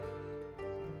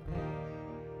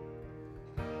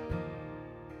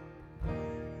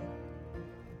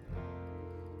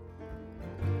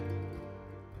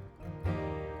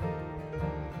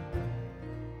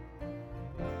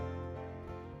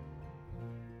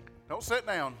Don't sit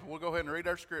down. We'll go ahead and read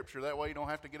our scripture. That way you don't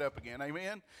have to get up again.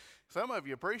 Amen? Some of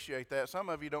you appreciate that. Some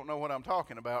of you don't know what I'm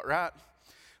talking about, right?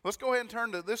 Let's go ahead and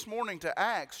turn to this morning to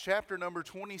Acts chapter number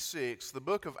 26. The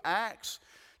book of Acts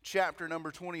chapter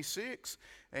number 26.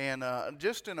 And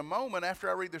just in a moment after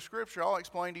I read the scripture, I'll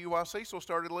explain to you why Cecil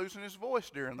started losing his voice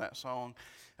during that song.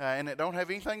 And it don't have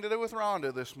anything to do with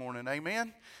Rhonda this morning.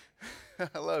 Amen?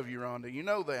 I love you, Rhonda. You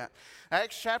know that.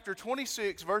 Acts chapter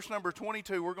 26, verse number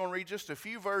 22. We're going to read just a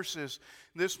few verses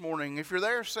this morning. If you're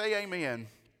there, say amen.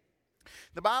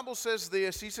 The Bible says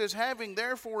this. He says, having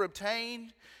therefore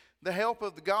obtained the help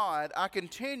of God, I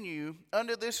continue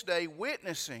unto this day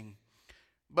witnessing,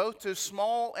 both to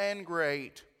small and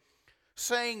great,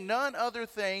 saying none other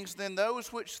things than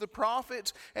those which the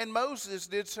prophets and Moses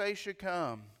did say should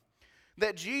come,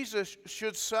 that Jesus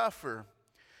should suffer,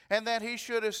 and that he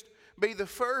should be the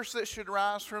first that should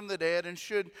rise from the dead, and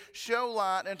should show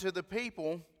light unto the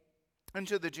people, and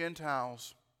to the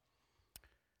Gentiles.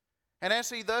 And as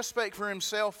he thus spake for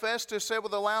himself, Festus said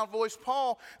with a loud voice,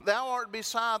 Paul, thou art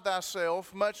beside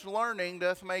thyself, much learning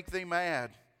doth make thee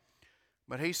mad.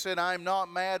 But he said, I am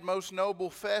not mad, most noble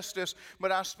Festus,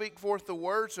 but I speak forth the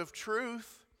words of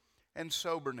truth and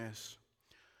soberness.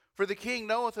 For the king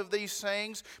knoweth of these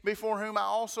things, before whom I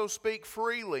also speak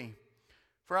freely.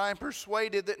 For I am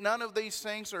persuaded that none of these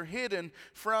things are hidden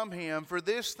from him, for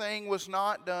this thing was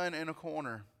not done in a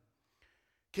corner.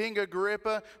 King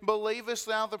Agrippa, believest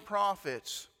thou the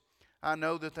prophets? I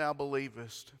know that thou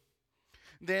believest.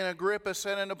 Then Agrippa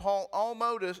said unto Paul,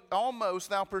 almost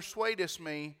thou persuadest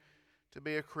me to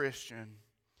be a Christian.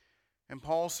 And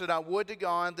Paul said, I would to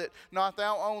God that not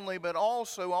thou only, but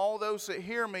also all those that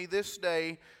hear me this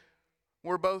day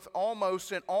were both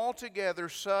almost and altogether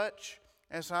such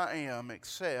as I am,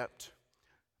 except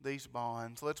these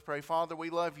bonds. Let's pray. Father, we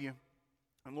love you.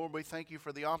 And Lord, we thank you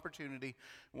for the opportunity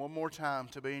one more time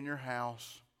to be in your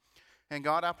house. And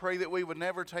God, I pray that we would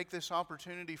never take this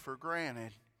opportunity for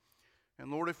granted.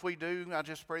 And Lord, if we do, I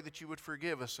just pray that you would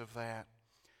forgive us of that.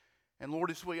 And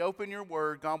Lord, as we open your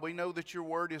word, God, we know that your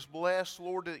word is blessed.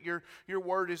 Lord, that your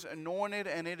word is anointed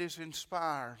and it is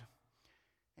inspired.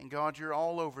 And God, you're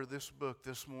all over this book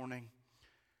this morning.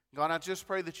 God, I just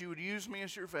pray that you would use me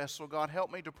as your vessel. God, help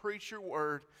me to preach your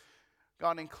word,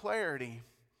 God, in clarity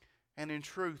and in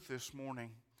truth this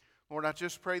morning. Lord, I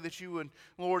just pray that you would,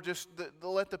 Lord, just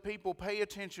let the people pay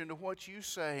attention to what you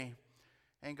say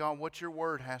and, God, what your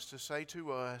word has to say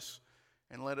to us,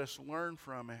 and let us learn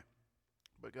from it.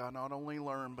 But, God, not only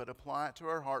learn, but apply it to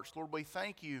our hearts. Lord, we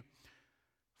thank you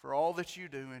for all that you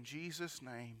do. In Jesus'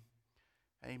 name,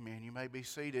 amen. You may be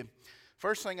seated.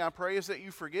 First thing I pray is that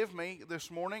you forgive me this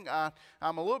morning.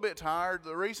 I'm a little bit tired.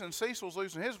 The reason Cecil's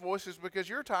losing his voice is because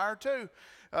you're tired too.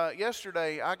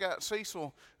 Yesterday, I got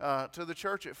Cecil to the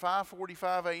church at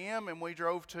 5:45 a.m. and we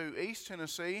drove to East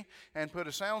Tennessee and put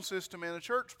a sound system in a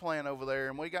church plant over there.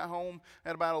 And we got home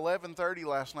at about 11:30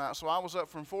 last night. So I was up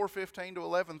from 4:15 to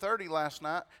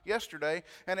 11:30 yesterday.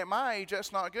 And at my age,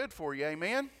 that's not good for you.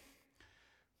 Amen?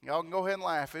 Y'all can go ahead and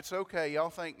laugh. It's okay. Y'all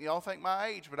think my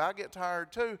age, but I get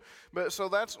tired too. But so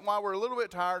that's why we're a little bit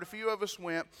tired. A few of us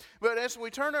went. But as we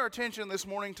turn our attention this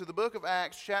morning to the book of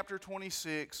Acts, chapter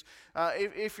 26,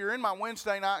 if you're in my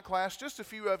Wednesday night class, just a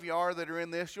few of you are that are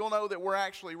in this, you'll know that we're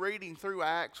actually reading through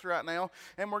Acts right now,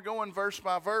 and we're going verse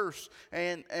by verse.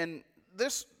 And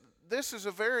this is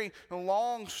a very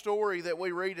long story that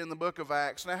we read in the book of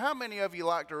Acts. Now, how many of you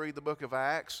like to read the book of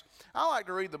Acts? I like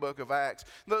to read the book of Acts.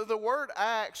 The word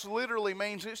Acts literally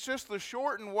means it's just the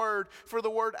shortened word for the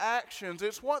word actions.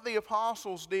 It's what the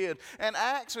apostles did. And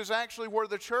Acts is actually where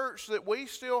the church that we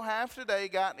still have today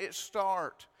got its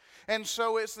start. And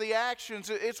so it's the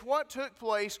actions. It's what took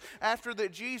place after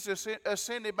that Jesus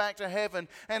ascended back to heaven.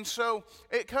 And so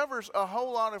it covers a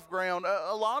whole lot of ground.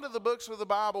 A lot of the books of the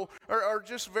Bible are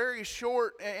just very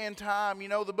short in time. You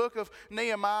know, the book of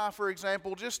Nehemiah, for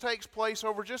example, just takes place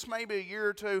over just maybe a year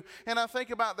or two. And I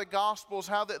think about the Gospels,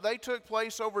 how that they took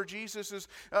place over Jesus'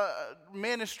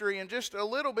 ministry and just a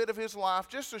little bit of his life,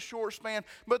 just a short span.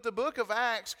 But the book of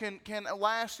Acts can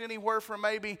last anywhere from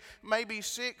maybe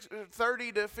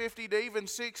 30 to 50 to even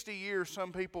 60 years,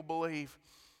 some people believe.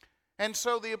 And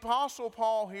so the Apostle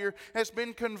Paul here has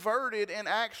been converted in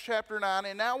Acts chapter 9,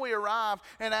 and now we arrive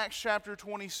in Acts chapter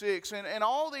 26. And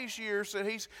all these years that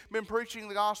he's been preaching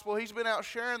the gospel, he's been out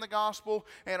sharing the gospel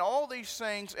and all these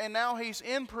things, and now he's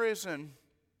in prison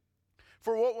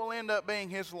for what will end up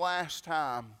being his last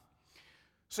time.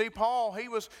 See, Paul, he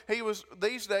was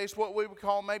these days what we would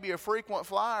call maybe a frequent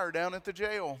flyer down at the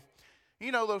jail.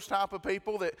 You know those type of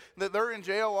people that they're in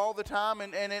jail all the time,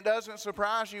 and it doesn't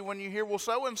surprise you when you hear, well,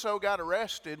 so-and-so got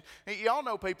arrested. Y'all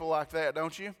know people like that,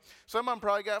 don't you? Some of them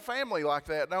probably got family like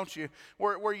that, don't you?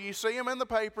 Where you see them in the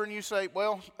paper and you say,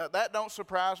 well, that don't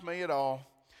surprise me at all.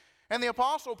 And the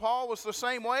Apostle Paul was the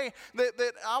same way,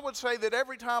 that I would say that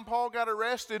every time Paul got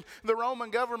arrested, the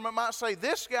Roman government might say,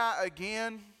 this guy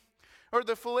again, or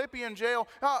the Philippian jail,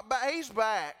 but he's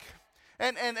back.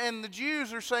 And the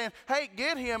Jews are saying, hey,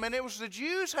 get him. And it was the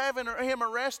Jews having him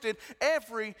arrested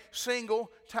every single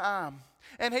time.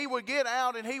 And he would get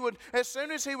out, and as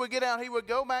soon as he would get out, he would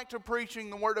go back to preaching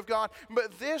the Word of God.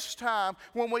 But this time,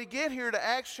 when we get here to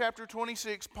Acts chapter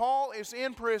 26, Paul is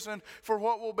in prison for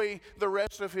what will be the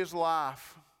rest of his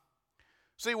life.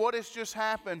 See, what has just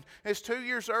happened is 2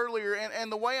 years earlier,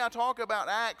 and the way I talk about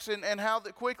Acts and how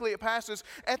quickly it passes,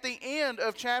 at the end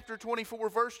of chapter 24,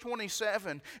 verse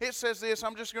 27, it says this.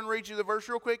 I'm just going to read you the verse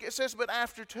real quick. It says, but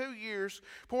after 2 years,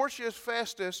 Porcius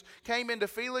Festus came into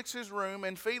Felix's room,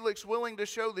 and Felix, willing to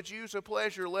show the Jews a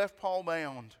pleasure, left Paul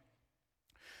bound.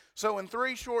 So in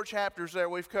 3 short chapters there,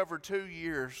 we've covered 2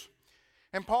 years.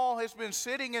 And Paul has been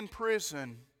sitting in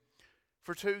prison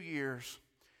for 2 years.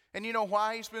 And you know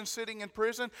why he's been sitting in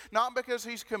prison? Not because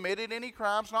he's committed any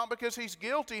crimes, not because he's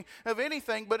guilty of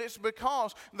anything, but it's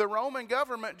because the Roman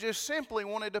government just simply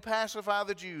wanted to pacify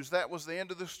the Jews. That was the end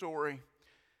of the story.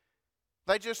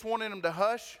 They just wanted him to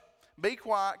hush, be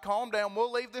quiet, calm down.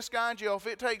 We'll leave this guy in jail. If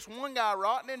it takes one guy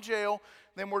rotting in jail,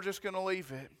 then we're just going to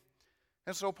leave it.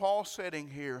 And so Paul's sitting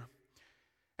here.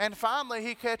 And finally,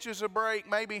 he catches a break.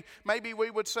 Maybe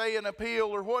we would say an appeal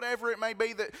or whatever it may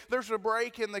be, that there's a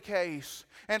break in the case.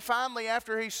 And finally,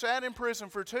 after he sat in prison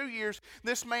for 2 years,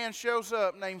 this man shows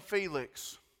up named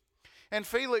Felix. And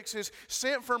Felix is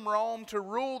sent from Rome to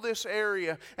rule this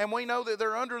area. And we know that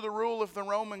they're under the rule of the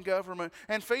Roman government.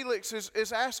 And Felix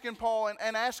is asking Paul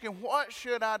and asking, what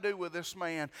should I do with this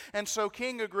man? And so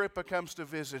King Agrippa comes to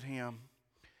visit him.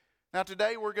 Now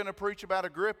today we're going to preach about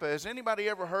Agrippa. Has anybody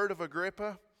ever heard of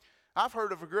Agrippa? I've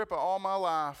heard of Agrippa all my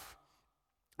life.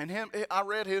 And I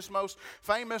read his most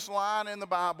famous line in the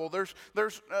Bible. There's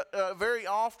a very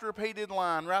oft repeated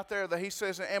line right there that he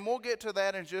says, and we'll get to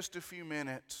that in just a few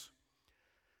minutes.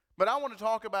 But I want to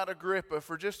talk about Agrippa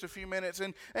for just a few minutes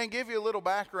and give you a little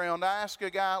background. I asked a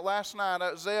guy last night,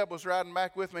 Zeb was riding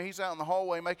back with me. He's out in the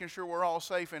hallway making sure we're all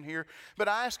safe in here. But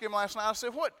I asked him last night, I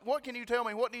said, what can you tell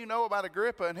me? What do you know about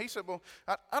Agrippa? And he said, well,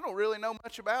 I don't really know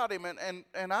much about him,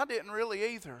 and I didn't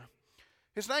really either.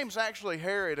 His name's actually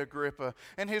Herod Agrippa,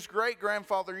 and his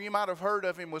great-grandfather, you might have heard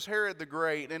of him, was Herod the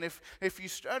Great. And if you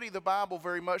study the Bible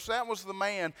very much, that was the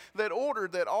man that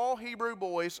ordered that all Hebrew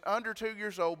boys under 2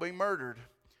 years old be murdered.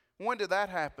 When did that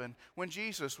happen? When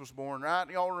Jesus was born, right?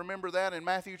 Y'all remember that in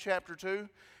Matthew chapter 2?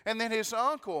 And then his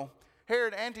uncle,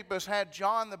 Herod Antipas, had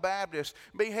John the Baptist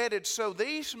beheaded. So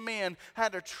these men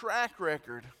had a track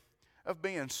record of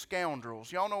being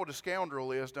scoundrels. Y'all know what a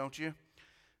scoundrel is, don't you?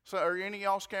 So are any of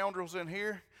y'all scoundrels in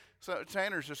here? So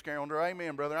Tanner's a scoundrel.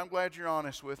 Amen, brother. I'm glad you're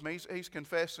honest with me. He's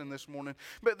confessing this morning.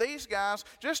 But these guys,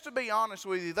 just to be honest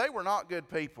with you, they were not good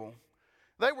people.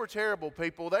 They were terrible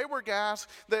people. They were guys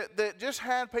that just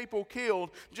had people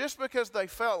killed just because they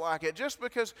felt like it. Just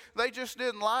because they just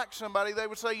didn't like somebody, they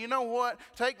would say, you know what?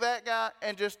 Take that guy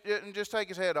and just take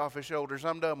his head off his shoulders.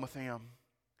 I'm done with him.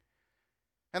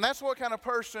 And that's what kind of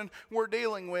person we're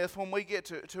dealing with when we get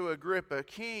to Agrippa,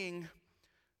 King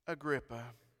Agrippa.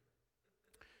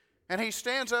 And he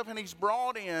stands up and he's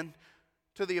brought in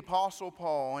to the Apostle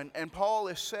Paul. And Paul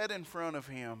is set in front of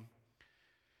him.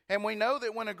 And we know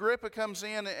that when Agrippa comes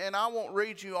in, and I won't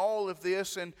read you all of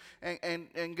this and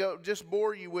go just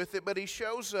bore you with it, but he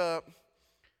shows up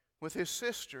with his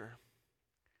sister,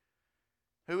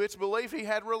 who it's believed he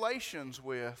had relations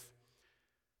with.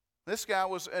 This guy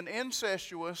was an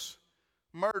incestuous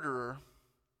murderer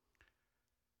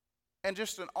and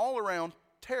just an all-around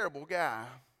terrible guy.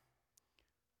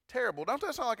 Terrible. Don't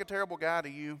that sound like a terrible guy to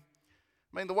you?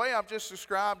 I mean, the way I've just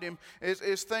described him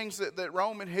is things that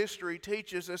Roman history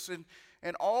teaches us,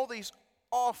 and all these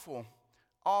awful,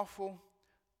 awful,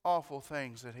 awful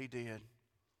things that he did.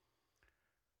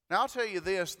 Now, I'll tell you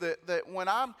this, that when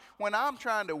I'm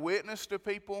trying to witness to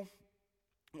people,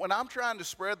 when I'm trying to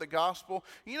spread the gospel,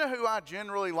 you know who I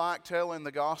generally like telling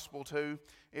the gospel to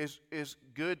is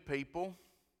good people.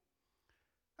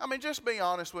 I mean, just be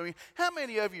honest with me. How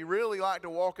many of you really like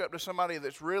to walk up to somebody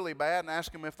that's really bad and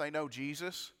ask them if they know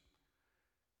Jesus?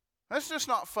 That's just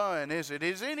not fun, is it?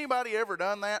 Has anybody ever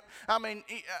done that? I mean,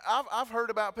 I've heard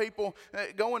about people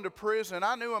going to prison.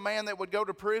 I knew a man that would go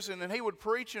to prison, and he would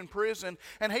preach in prison,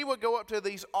 and he would go up to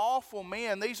these awful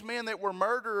men, these men that were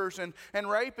murderers and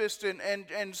rapists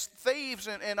and thieves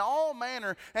and all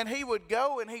manner, and he would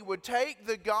go and he would take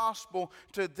the gospel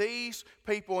to these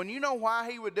people. And you know why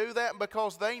he would do that?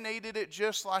 Because they needed it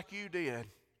just like you did.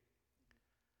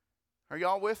 Are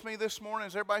y'all with me this morning?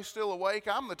 Is everybody still awake?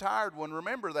 I'm the tired one.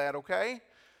 Remember that, okay?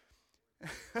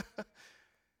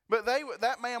 But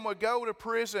that man would go to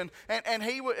prison, and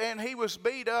he was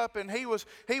beat up, and he was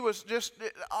just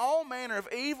all manner of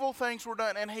evil things were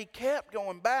done, and he kept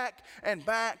going back and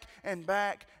back and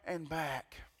back and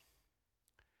back.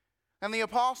 And the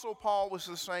Apostle Paul was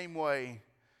the same way.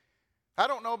 I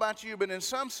don't know about you, but in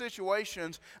some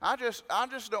situations, I just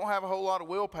don't have a whole lot of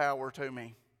willpower to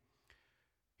me.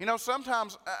 You know,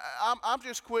 sometimes I'm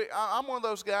just quick. I'm one of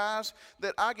those guys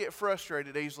that I get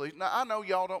frustrated easily. Now, I know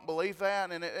y'all don't believe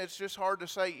that, and it's just hard to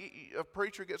say a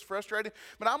preacher gets frustrated.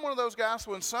 But I'm one of those guys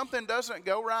when something doesn't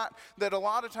go right that a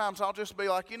lot of times I'll just be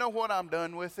like, you know what, I'm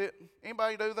done with it.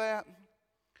 Anybody do that?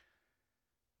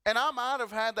 And I might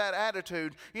have had that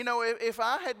attitude. You know, if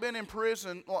I had been in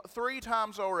prison 3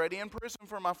 times already, in prison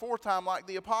for my 4th time like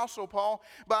the Apostle Paul,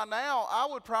 by now I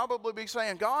would probably be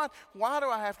saying, God, why do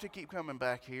I have to keep coming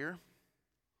back here?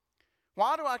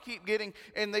 Why do I keep getting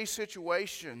in these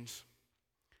situations?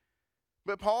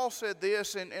 But Paul said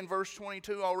this in verse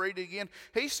 22, I'll read it again.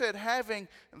 He said, having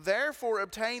therefore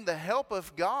obtained the help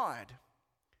of God.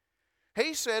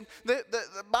 He said that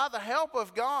by the help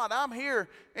of God, I'm here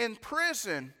in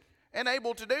prison and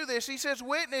able to do this. He says,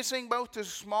 witnessing both to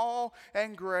small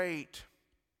and great.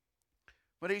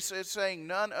 But he says, saying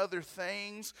none other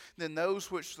things than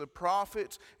those which the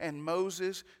prophets and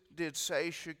Moses did say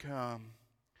should come.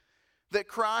 That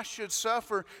Christ should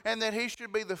suffer, and that he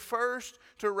should be the first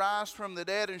to rise from the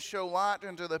dead and show light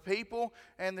unto the people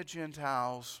and the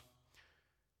Gentiles.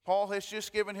 Paul has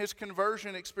just given his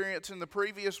conversion experience in the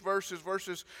previous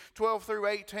verses 12 through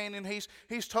 18, and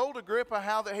he's told Agrippa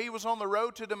how that he was on the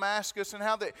road to Damascus and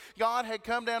how that God had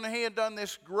come down and he had done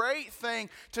this great thing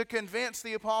to convince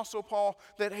the Apostle Paul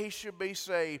that he should be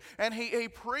saved. And he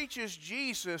preaches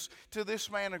Jesus to this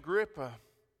man Agrippa.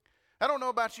 I don't know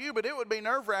about you, but it would be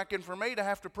nerve-wracking for me to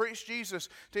have to preach Jesus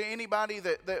to anybody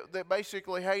that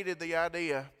basically hated the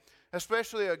idea,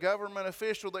 especially a government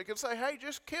official that could say, hey,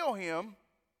 just kill him.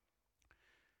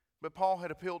 But Paul had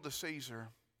appealed to Caesar.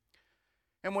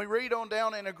 And we read on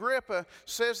down, and Agrippa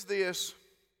says this.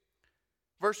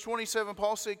 Verse 27,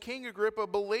 Paul said, King Agrippa,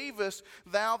 believest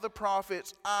thou the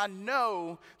prophets? I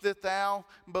know that thou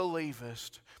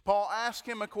believest. Paul asked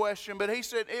him a question, but he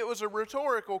said it was a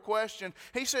rhetorical question.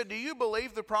 He said, do you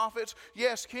believe the prophets?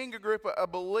 Yes, King Agrippa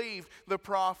believed the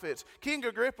prophets. King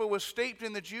Agrippa was steeped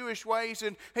in the Jewish ways,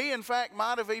 and he in fact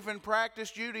might have even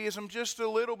practiced Judaism just a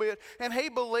little bit. And he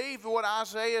believed what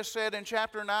Isaiah said in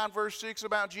chapter 9, verse 6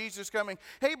 about Jesus coming.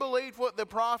 He believed what the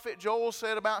prophet Joel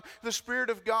said about the Spirit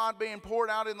of God being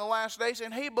poured out in the last days.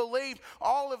 And he believed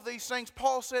all of these things.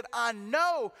 Paul said, I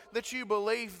know that you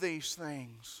believe these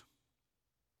things.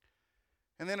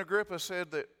 And then Agrippa said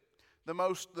that the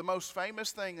most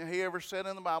famous thing that he ever said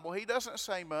in the Bible, he doesn't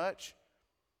say much,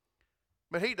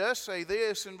 but he does say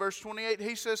this in verse 28.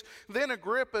 He says, then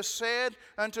Agrippa said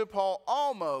unto Paul,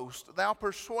 almost thou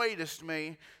persuadest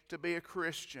me to be a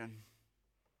Christian.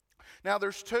 Now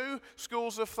there's 2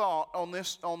 schools of thought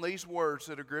on these words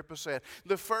that Agrippa said.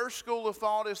 The first school of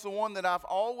thought is the one that I've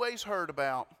always heard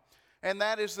about, and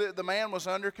that is that the man was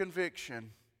under conviction.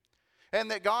 And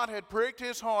that God had pricked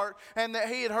his heart, and that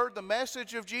he had heard the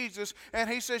message of Jesus. And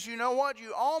he says, you know what?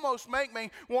 You almost make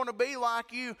me want to be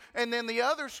like you. And then the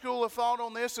other school of thought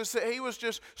on this is that he was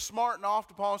just smarting off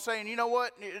to Paul and saying, you know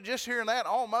what? Just hearing that,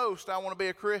 almost I want to be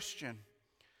a Christian.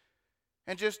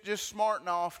 And just smarting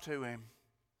off to him.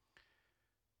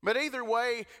 But either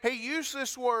way, he used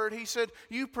this word. He said,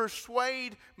 you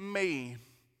persuade me.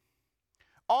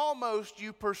 Almost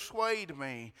you persuade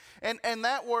me. And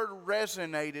that word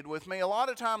resonated with me. A lot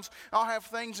of times I'll have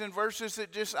things in verses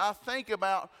that just I think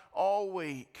about all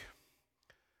week.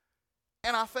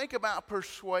 And I think about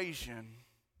persuasion.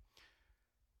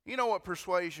 You know what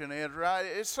persuasion is, right?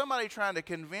 It's somebody trying to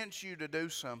convince you to do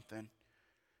something.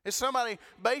 It's somebody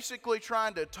basically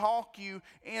trying to talk you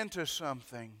into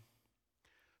something.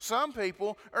 Some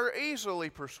people are easily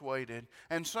persuaded,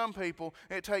 and some people,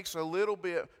 it takes a little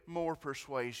bit more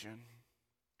persuasion.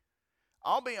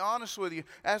 I'll be honest with you,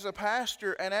 as a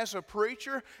pastor and as a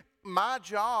preacher, my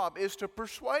job is to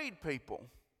persuade people.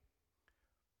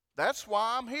 That's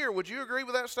why I'm here. Would you agree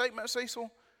with that statement, Cecil?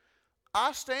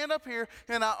 I stand up here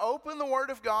and I open the Word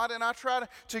of God and I try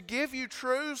to give you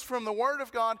truths from the Word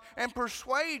of God and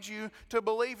persuade you to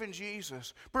believe in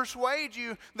Jesus. Persuade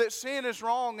you that sin is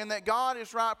wrong and that God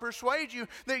is right. Persuade you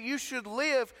that you should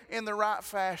live in the right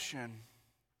fashion.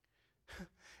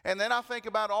 And then I think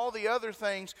about all the other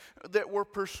things that we're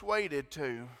persuaded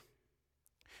to.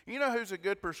 You know who's a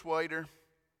good persuader?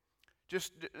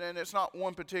 And it's not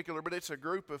one particular, but it's a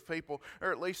group of people,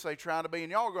 or at least they try to be.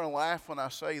 And y'all are going to laugh when I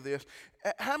say this.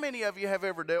 How many of you have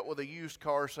ever dealt with a used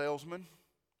car salesman?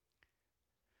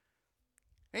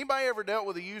 Anybody ever dealt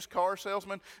with a used car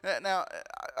salesman? Now,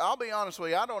 I'll be honest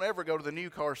with you, I don't ever go to the new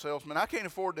car salesman. I can't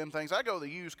afford them things. I go to the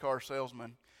used car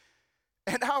salesman.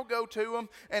 And I'll go to them,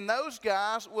 and those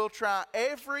guys will try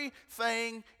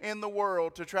everything in the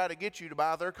world to try to get you to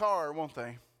buy their car, won't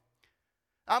they?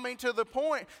 I mean, to the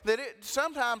point that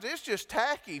sometimes it's just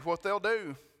tacky what they'll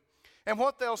do and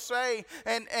what they'll say.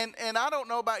 And I don't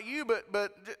know about you,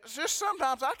 but just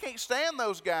sometimes I can't stand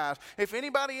those guys. If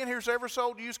anybody in here's ever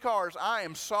sold used cars, I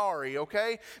am sorry,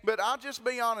 okay? But I'll just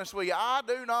be honest with you. I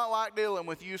do not like dealing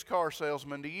with used car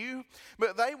salesmen. Do you?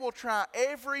 But they will try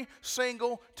every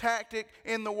single tactic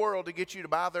in the world to get you to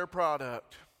buy their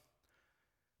product.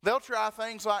 They'll try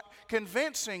things like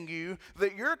convincing you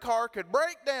that your car could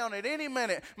break down at any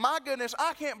minute. My goodness,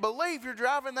 I can't believe you're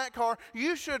driving that car.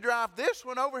 You should drive this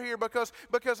one over here because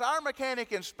our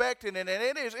mechanic inspected it,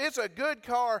 and it's a good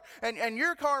car, and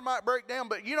your car might break down,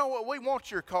 but you know what? We want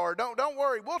your car. Don't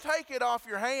worry. We'll take it off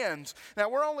your hands. Now,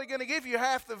 we're only going to give you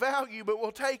half the value, but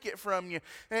we'll take it from you,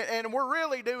 and we're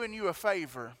really doing you a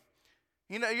favor.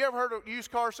 You know, you ever heard a used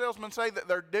car salesman say that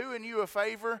they're doing you a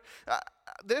favor?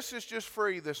 This is just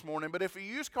free this morning, but if a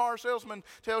used car salesman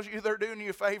tells you they're doing you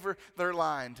a favor, they're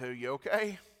lying to you,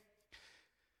 okay?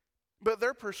 But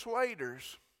they're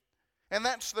persuaders, and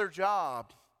that's their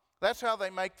job. That's how they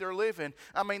make their living.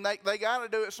 I mean, they got to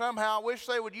do it somehow. I wish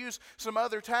they would use some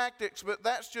other tactics, but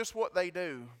that's just what they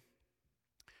do.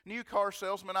 New car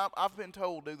salesmen, I've been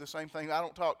told, do the same thing. I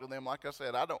don't talk to them. Like I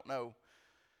said, I don't know.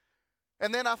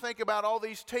 And then I think about all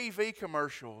these TV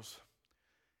commercials.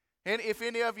 And if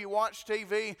any of you watch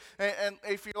TV, and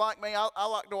if you're like me, I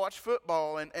like to watch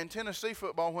football and Tennessee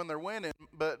football when they're winning,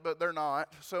 but they're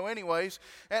not. So anyways,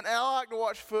 and I like to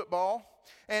watch football.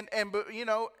 But you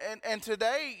know, and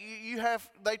today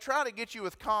they try to get you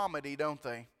with comedy, don't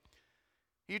they?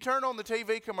 You turn on the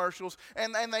TV commercials,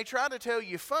 and they try to tell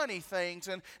you funny things,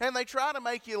 and they try to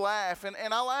make you laugh.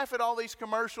 And I laugh at all these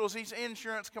commercials, these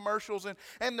insurance commercials,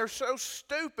 and they're so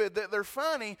stupid that they're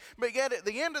funny, but yet at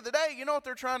the end of the day, you know what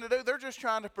they're trying to do? They're just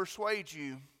trying to persuade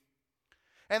you.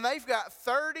 And they've got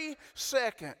 30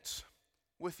 seconds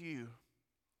with you.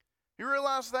 You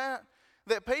realize that?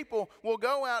 That people will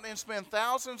go out and spend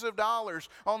thousands of dollars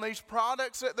on these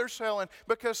products that they're selling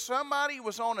because somebody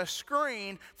was on a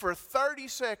screen for 30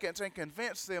 seconds and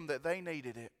convinced them that they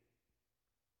needed it.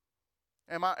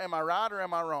 Am I right or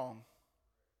am I wrong?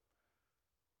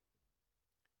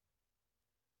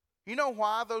 You know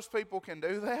why those people can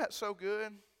do that so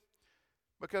good?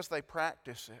 Because they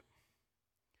practice it.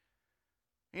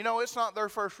 You know, it's not their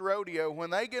first rodeo. When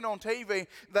they get on TV,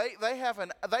 they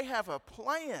have a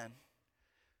plan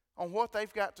on what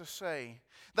they've got to say.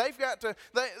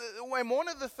 And one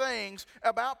of the things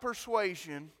about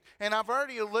persuasion, and I've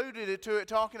already alluded to it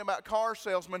talking about car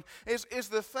salesmen, is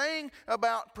the thing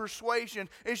about persuasion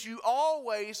is you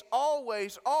always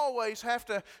have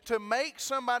to make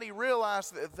somebody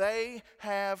realize that they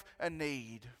have a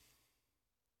need.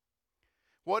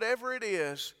 Whatever it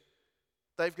is,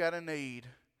 they've got a need.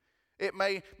 It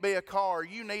may be a car.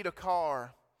 You need a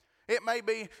car. It may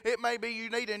be you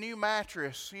need a new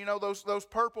mattress. You know, those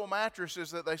purple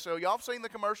mattresses that they sell. Y'all have seen the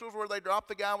commercials where they drop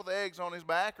the guy with the eggs on his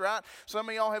back, right? Some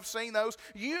of y'all have seen those.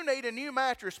 You need a new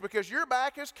mattress because your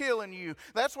back is killing you.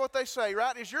 That's what they say,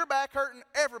 right? Is your back hurting?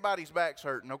 Everybody's back's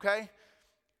hurting, okay?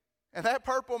 And that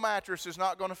purple mattress is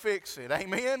not going to fix it.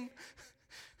 Amen?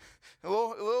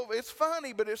 It's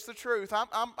funny, but it's the truth.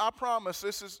 I promise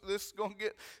this is going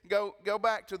to go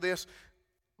back to this.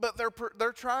 But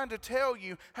they're trying to tell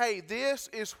you, hey, this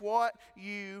is what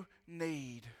you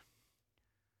need.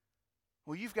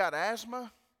 Well, you've got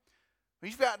asthma.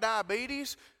 You've got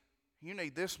diabetes. You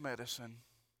need this medicine.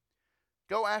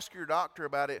 Go ask your doctor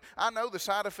about it. I know the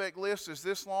side effect list is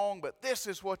this long, but this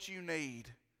is what you need.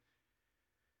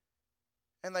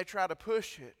 And they try to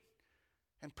push it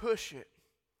and push it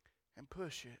and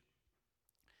push it.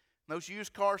 Those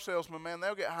used car salesmen, man,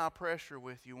 they'll get high pressure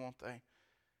with you, won't they?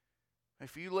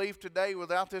 If you leave today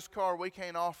without this car, we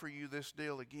can't offer you this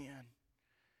deal again.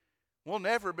 We'll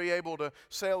never be able to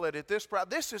sell it at this price.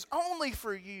 This is only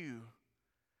for you.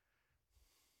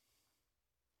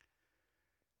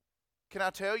 Can I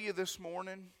tell you this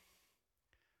morning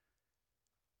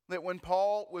that when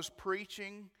Paul was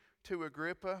preaching to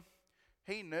Agrippa,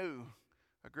 he knew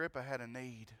Agrippa had a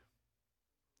need.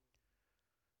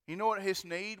 You know what his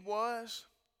need was?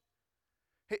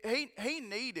 He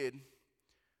needed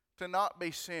to not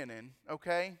be sinning,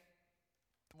 okay?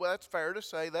 Well, that's fair to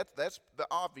say. That's the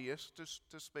obvious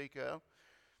to speak of.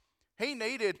 He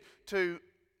needed to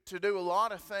do a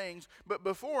lot of things, but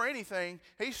before anything,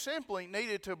 he simply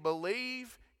needed to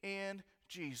believe in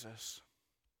Jesus.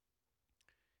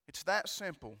 It's that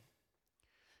simple.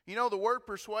 You know, the word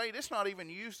persuade, it's not even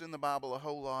used in the Bible a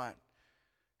whole lot.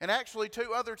 And actually,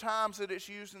 2 other times that it's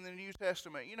used in the New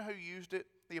Testament, you know who used it?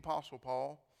 The Apostle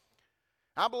Paul.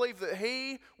 I believe that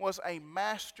he was a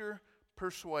master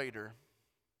persuader.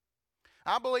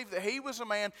 I believe that he was a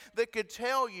man that could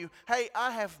tell you, hey,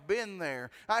 I have been there.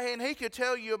 And he could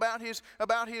tell you about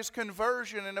his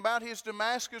conversion and about his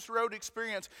Damascus Road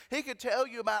experience. He could tell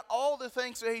you about all the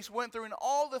things that he's went through and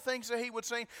all the things that he would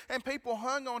say. And people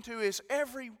hung on to his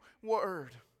every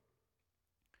word.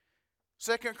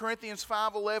 2 Corinthians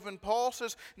 5:11, Paul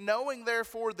says, knowing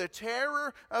therefore the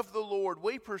terror of the Lord,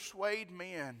 we persuade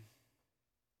men.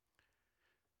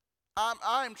 I'm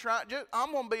going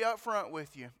to be up front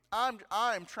with you.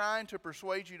 I'm trying to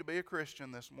persuade you to be a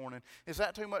Christian this morning. Is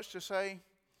that too much to say?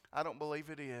 I don't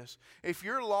believe it is. If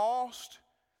you're lost,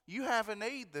 you have a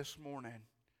need this morning.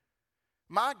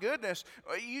 My goodness,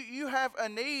 you have a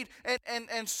need,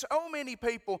 and so many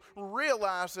people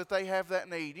realize that they have that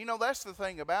need. You know, that's the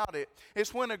thing about it.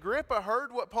 It's when Agrippa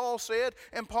heard what Paul said,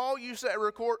 and Paul used that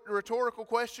rhetorical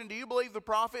question, do you believe the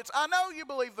prophets? I know you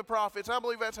believe the prophets. I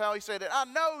believe that's how he said it. I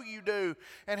know you do.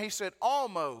 And he said,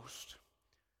 almost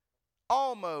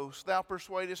thou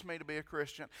persuadest me to be a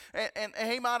Christian. And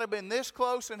he might have been this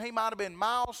close and he might have been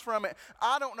miles from it.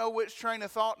 I don't know which train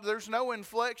of thought. There's no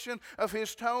inflection of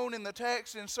his tone in the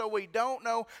text, and so we don't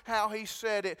know how he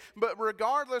said it. But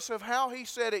regardless of how he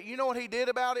said it, you know what he did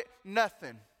about it?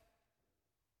 Nothing.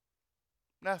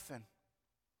 Nothing.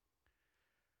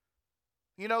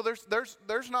 You know,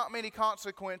 there's not many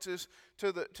consequences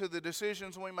to the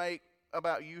decisions we make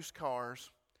about used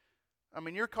cars. I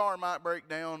mean, your car might break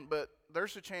down, but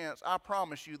there's a chance, I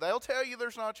promise you. They'll tell you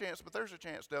there's not a chance, but there's a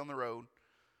chance down the road.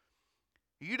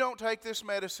 You don't take this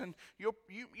medicine, you're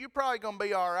probably going to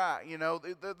be all right. You know,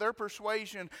 their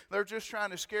persuasion, they're just trying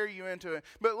to scare you into it.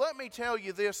 But let me tell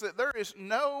you this, that there is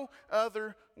no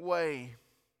other way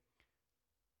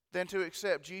than to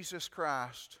accept Jesus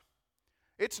Christ.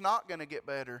 It's not going to get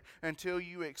better until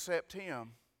you accept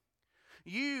Him.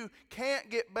 You can't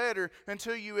get better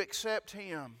until you accept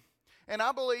Him. And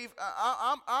I believe,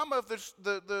 I'm of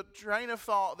the train of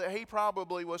thought that he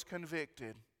probably was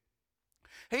convicted.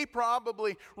 He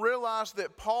probably realized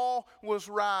that Paul was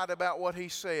right about what he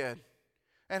said.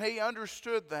 And he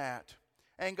understood that.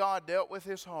 And God dealt with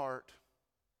his heart.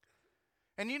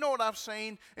 And you know what I've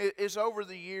seen is over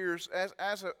the years,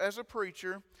 as a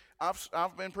preacher,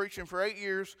 I've been preaching for 8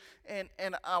 years, and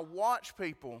I watch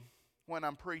people when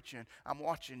I'm preaching. I'm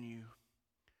watching you.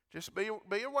 Just be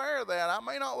aware of that. I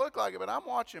may not look like it, but I'm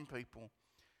watching people.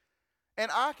 And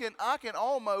I can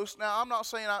almost, now I'm not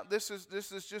saying this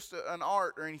is just an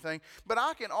art or anything, but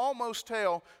I can almost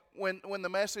tell when the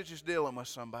message is dealing with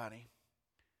somebody.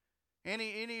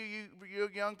 Any of you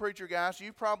young preacher guys,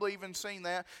 you've probably even seen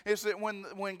that, is that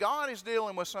when God is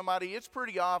dealing with somebody, it's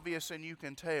pretty obvious and you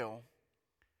can tell.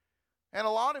 And a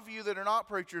lot of you that are not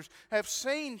preachers have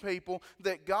seen people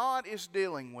that God is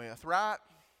dealing with, right?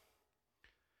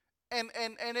 And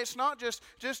it's not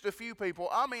just a few people.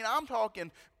 I mean, I'm talking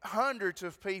hundreds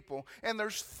of people. And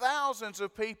there's thousands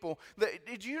of people.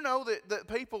 Did you know that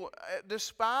people,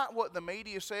 despite what the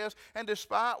media says, and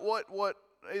despite what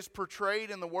is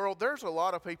portrayed in the world, there's a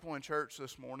lot of people in church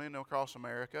this morning across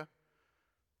America.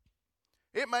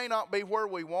 It may not be where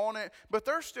we want it, but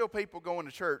there's still people going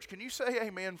to church. Can you say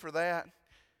amen for that?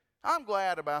 I'm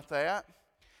glad about that.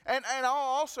 And I'll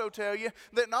also tell you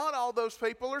that not all those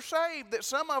people are saved, that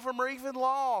some of them are even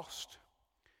lost.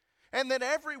 And that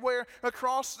everywhere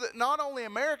across, not only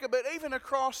America, but even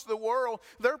across the world,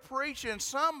 they're preaching.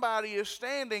 Somebody is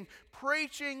standing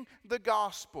preaching the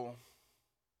gospel.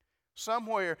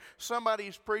 Somewhere, somebody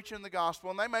is preaching the gospel.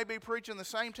 And they may be preaching the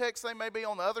same text. They may be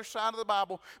on the other side of the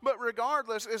Bible. But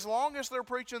regardless, as long as they're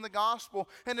preaching the gospel,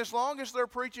 and as long as they're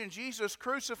preaching Jesus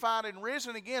crucified and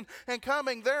risen again and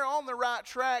coming, they're on the right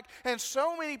track. And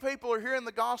so many people are hearing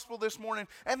the gospel this morning.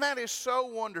 And that is so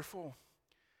wonderful.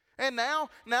 And now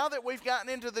that we've gotten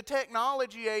into the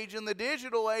technology age and the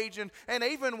digital age, and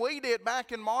even we did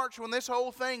back in March when this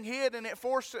whole thing hit and it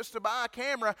forced us to buy a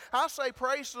camera, I say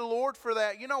praise the Lord for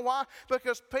that. You know why?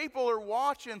 Because people are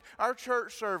watching our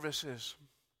church services.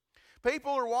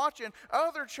 People are watching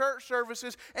other church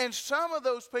services, and some of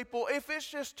those people, if it's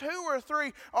just 2 or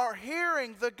 3, are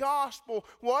hearing the gospel.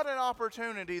 What an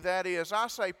opportunity that is. I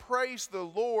say praise the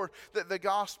Lord that the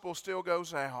gospel still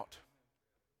goes out.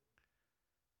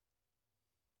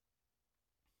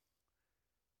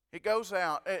 It goes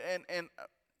out, and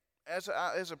as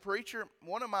a preacher,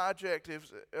 one of my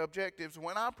objectives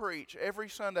when I preach every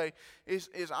Sunday is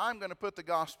I'm going to put the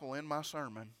gospel in my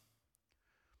sermon.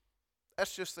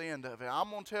 That's just the end of it.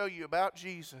 I'm going to tell you about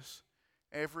Jesus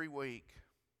every week.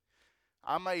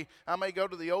 I may go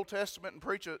to the Old Testament and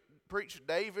preach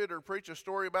David or preach a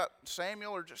story about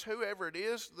Samuel or just whoever it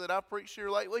is that I've preached here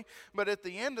lately. But at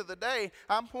the end of the day,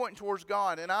 I'm pointing towards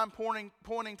God, and I'm pointing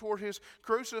toward His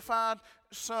crucified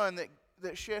Son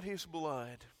that shed His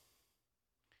blood.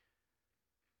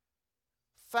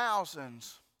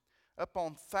 Thousands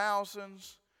upon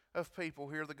thousands of people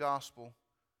hear the gospel.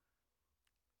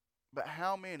 But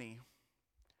how many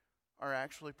are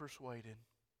actually persuaded?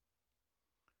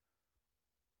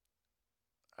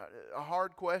 A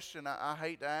hard question. I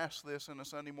hate to ask this in a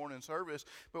Sunday morning service,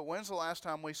 but when's the last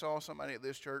time we saw somebody at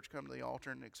this church come to the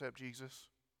altar and accept Jesus?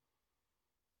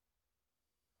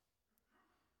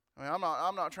 I mean,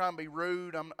 I'm not trying to be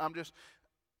rude. I'm just.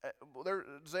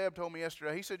 Zeb told me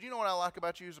yesterday. He said, "You know what I like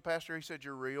about you as a pastor?" He said,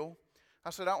 "You're real."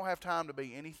 I said, "I don't have time to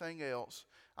be anything else.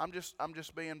 I'm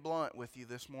just being blunt with you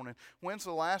this morning." When's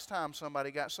the last time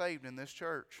somebody got saved in this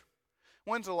church?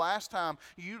 When's the last time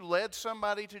you led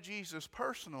somebody to Jesus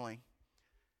personally?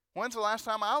 When's the last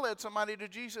time I led somebody to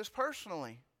Jesus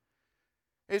personally?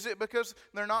 Is it because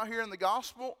they're not hearing the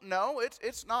gospel? No,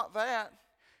 it's not that.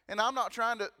 And I'm not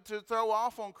trying to throw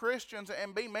off on Christians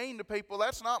and be mean to people.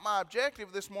 That's not my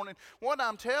objective this morning. What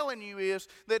I'm telling you is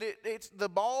that it's the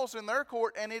ball's in their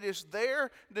court and it is their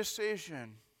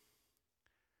decision.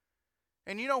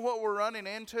 And you know what we're running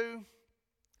into?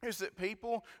 Is that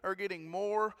people are getting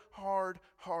more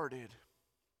hard-hearted.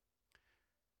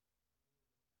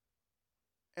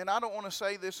 And I don't want to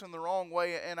say this in the wrong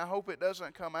way, and I hope it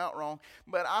doesn't come out wrong,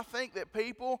 but I think that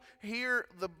people hear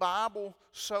the Bible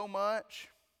so much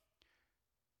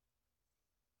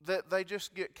that they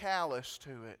just get callous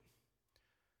to it.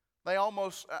 They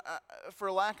almost,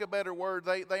 for lack of a better word,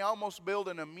 they almost build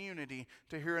an immunity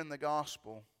to hearing the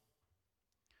gospel.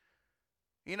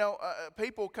 You know,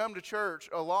 people come to church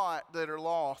a lot that are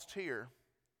lost here.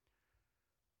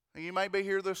 You may be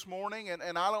here this morning, and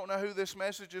I don't know who this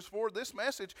message is for. This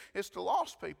message is to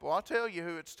lost people. I'll tell you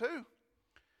who it's to.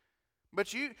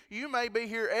 But you may be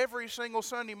here every single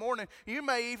Sunday morning. You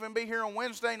may even be here on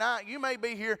Wednesday night. You may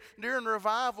be here during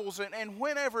revivals and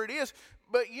whenever it is.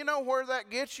 But you know where that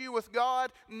gets you with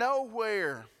God?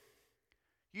 Nowhere.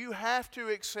 You have to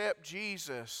accept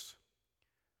Jesus.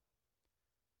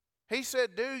 He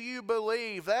said, "Do you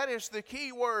believe?" That is the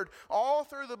key word. All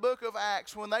through the book of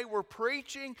Acts, when they were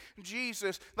preaching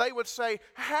Jesus, they would say,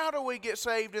 "How do we get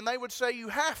saved?" And they would say, "You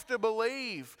have to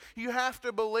believe. You have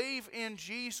to believe in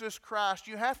Jesus Christ.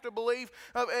 You have to believe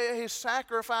of His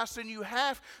sacrifice, and you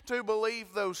have to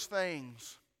believe those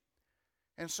things."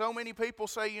 And so many people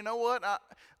say, "You know what?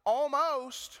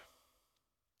 Almost.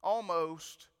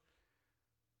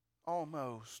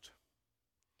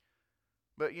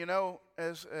 But you know,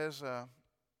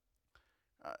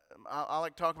 I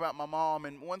like to talk about my mom,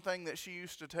 and one thing that she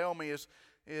used to tell me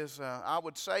is I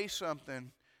would say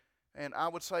something, and I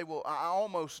would say, "Well, I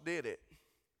almost did it.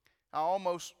 I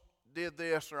almost did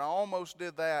this, or I almost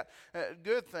did that."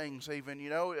 Good things even, you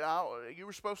know. You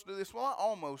were supposed to do this. "Well, I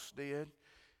almost did."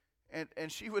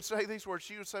 And she would say these words.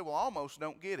 She would say, "Well, almost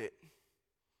don't get it.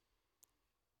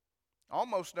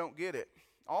 Almost don't get it.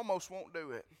 Almost won't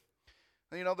do it."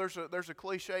 You know, there's a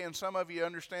cliche, and some of you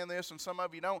understand this and some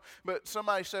of you don't. But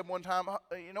somebody said one time,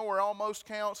 you know where almost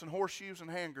counts? And horseshoes and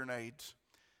hand grenades.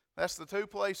 That's the two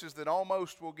places that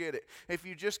almost will get it. If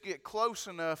you just get close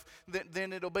enough,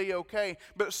 then it'll be okay.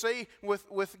 But see,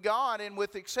 with God and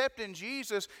with accepting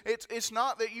Jesus, it's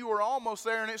not that you were almost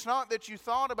there, and it's not that you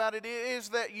thought about it. It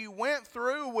is that you went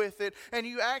through with it, and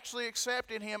you actually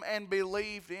accepted Him and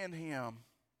believed in Him.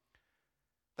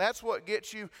 That's what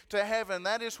gets you to heaven.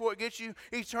 That is what gets you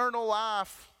eternal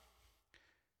life.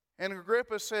 And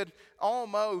Agrippa said,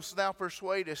 "Almost thou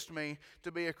persuadest me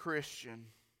to be a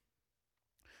Christian."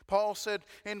 Paul said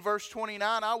in verse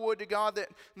 29, "I would to God that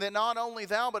not only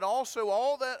thou, but also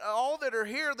all that are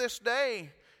here this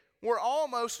day were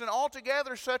almost and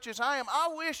altogether such as I am.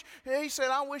 He said,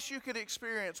 I wish you could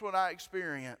experience what I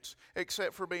experience,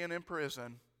 except for being in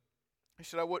prison. He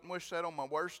said, I wouldn't wish that on my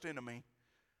worst enemy.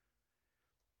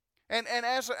 And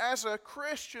as a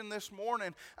Christian this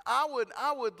morning,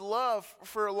 I would love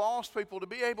for lost people to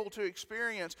be able to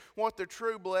experience what the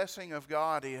true blessing of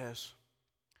God is.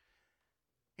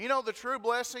 You know, the true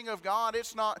blessing of God,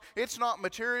 it's not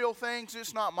material things,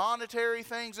 it's not monetary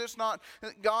things, it's not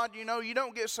God, you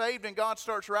don't get saved and God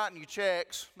starts writing you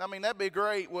checks. I mean, that'd be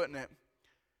great, wouldn't it?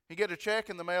 You get a check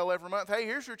in the mail every month. Hey,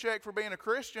 here's your check for being a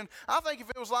Christian. I think if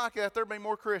it was like that, there'd be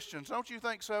more Christians. Don't you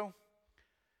think so?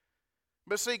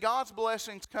 But see, God's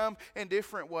blessings come in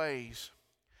different ways.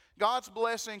 God's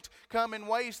blessings come in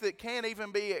ways that can't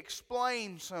even be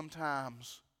explained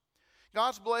sometimes.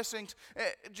 God's blessings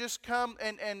just come,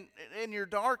 and in your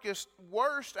darkest,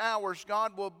 worst hours,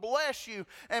 God will bless you.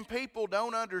 And people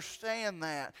don't understand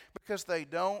that because they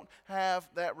don't have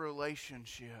that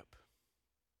relationship.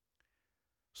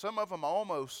 Some of them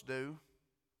almost do.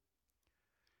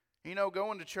 You know,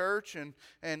 going to church and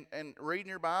reading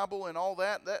your Bible and all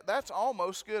that's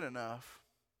almost good enough.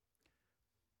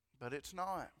 But it's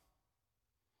not.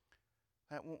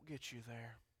 That won't get you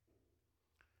there.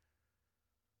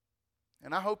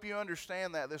 And I hope you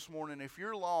understand that this morning. If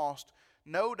you're lost,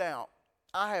 no doubt,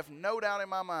 I have no doubt in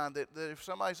my mind that if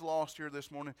somebody's lost here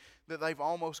this morning, that they've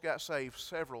almost got saved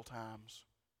several times.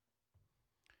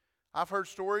 I've heard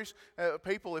stories,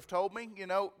 people have told me,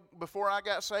 before I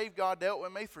got saved, God dealt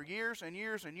with me for years and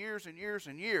years and years and years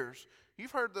and years.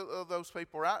 You've heard of those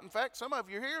people, right? In fact, some of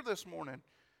you are here this morning.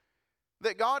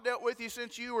 That God dealt with you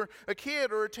since you were a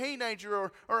kid or a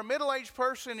teenager or a middle-aged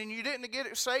person and you didn't get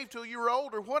it saved till you were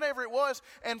old or whatever it was.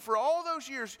 And for all those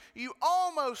years, you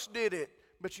almost did it,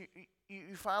 but you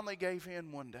finally gave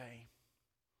in one day.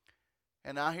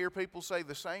 And I hear people say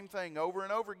the same thing over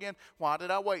and over again. Why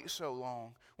did I wait so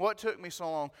long? What took me so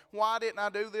long? Why didn't I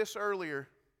do this earlier?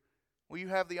 Well, you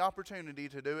have the opportunity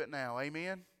to do it now.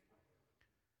 Amen?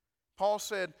 Paul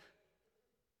said,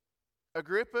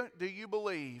 Agrippa, do you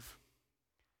believe?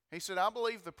 He said, I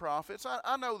believe the prophets.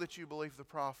 I know that you believe the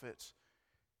prophets.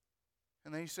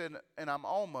 And then he said, and I'm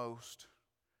almost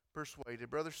persuaded.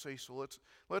 Brother Cecil,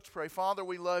 let's pray. Father,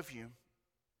 we love you.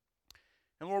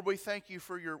 And Lord, we thank you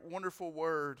for your wonderful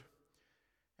word.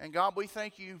 And God, we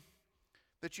thank you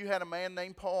that you had a man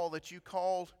named Paul that you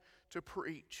called to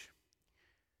preach.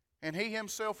 And he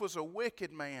himself was a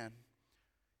wicked man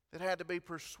that had to be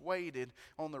persuaded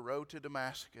on the road to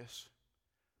Damascus.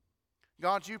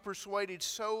 God, you persuaded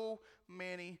so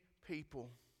many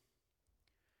people.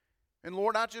 And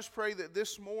Lord, I just pray that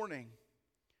this morning,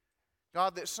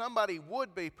 God, that somebody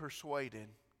would be persuaded.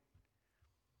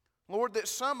 Lord, that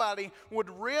somebody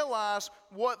would realize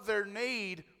what their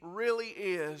need really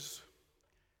is,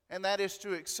 and that is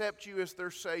to accept you as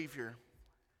their Savior.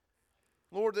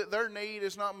 Lord, that their need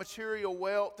is not material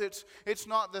wealth, it's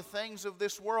not the things of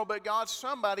this world, but God,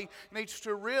 somebody needs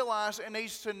to realize and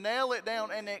needs to nail it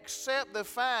down and accept the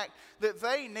fact that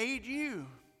they need you.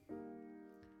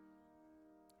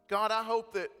 God, I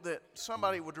hope that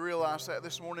somebody would realize that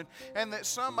this morning and that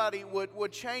somebody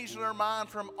would change their mind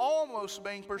from almost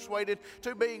being persuaded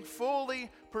to being fully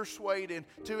persuaded,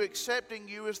 to accepting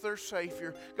you as their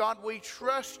Savior. God, we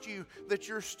trust you that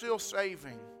you're still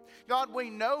saving. God, we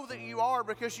know that you are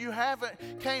because you haven't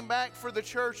came back for the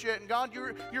church yet. And God,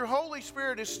 your Holy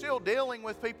Spirit is still dealing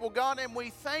with people. God, and we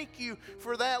thank you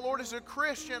for that. Lord, as a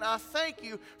Christian, I thank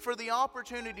you for the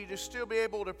opportunity to still be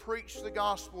able to preach the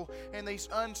gospel in these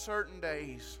uncertain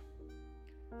days.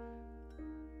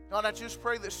 God, I just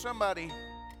pray that somebody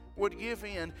would give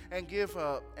in and give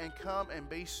up and come and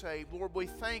be saved. Lord, we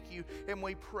thank you and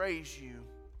we praise you.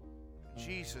 In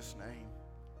Jesus' name,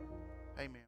 amen.